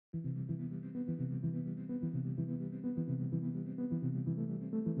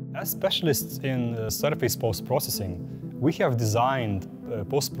As specialists in surface post-processing, we have designed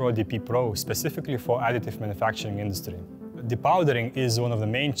PostProDP Pro specifically for additive manufacturing industry. Depowdering is one of the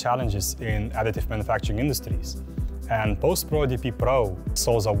main challenges in additive manufacturing industries, and PostProDP Pro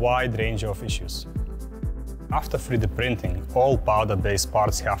solves a wide range of issues. After 3D printing, all powder-based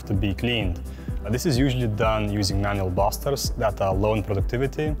parts have to be cleaned. This is usually done using manual blasters that are low in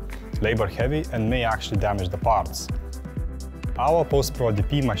productivity, labor-heavy, and may actually damage the parts. Our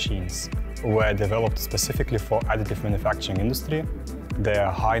PostProDP machines were developed specifically for additive manufacturing industry. They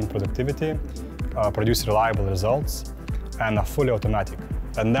are high in productivity, produce reliable results, and are fully automatic.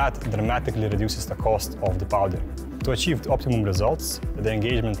 And that dramatically reduces the cost of depowdering. To achieve optimum results, the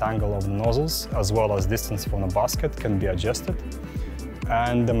engagement angle of the nozzles as well as distance from the basket can be adjusted.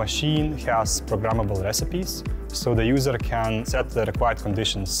 And the machine has programmable recipes, so the user can set the required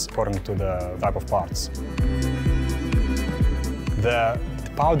conditions according to the type of parts. The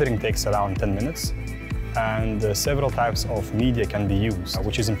powdering takes around 10 minutes, and several types of media can be used,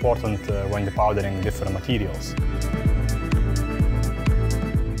 which is important when depowdering different materials.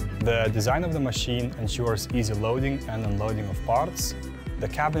 The design of the machine ensures easy loading and unloading of parts. The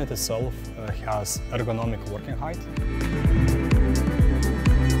cabinet itself has ergonomic working height.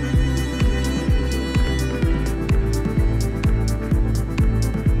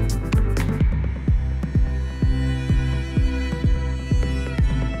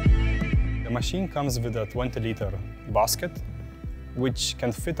 The machine comes with a 20-liter basket, which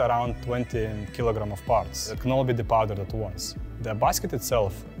can fit around 20 kilograms of parts. It can all be depowdered at once. The basket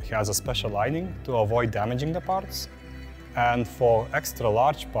itself has a special lining to avoid damaging the parts. And for extra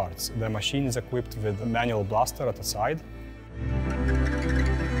large parts, the machine is equipped with a manual blaster at the side.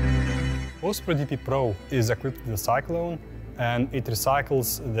 PostProDP Pro is equipped with a cyclone, and it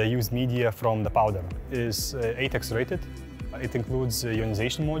recycles the used media from the powder. It is ATEX rated. It includes a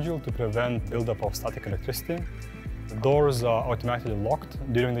ionization module to prevent buildup of static electricity. The doors are automatically locked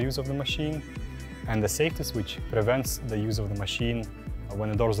during the use of the machine, and the safety switch prevents the use of the machine when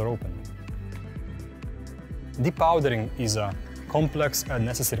the doors are open. Depowdering is a complex and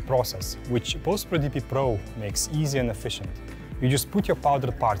necessary process, which PostProDP Pro makes easy and efficient. You just put your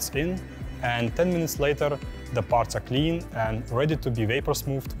powdered parts in, and 10 minutes later, the parts are clean and ready to be vapor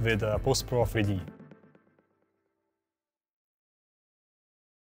smoothed with PostPro 3D.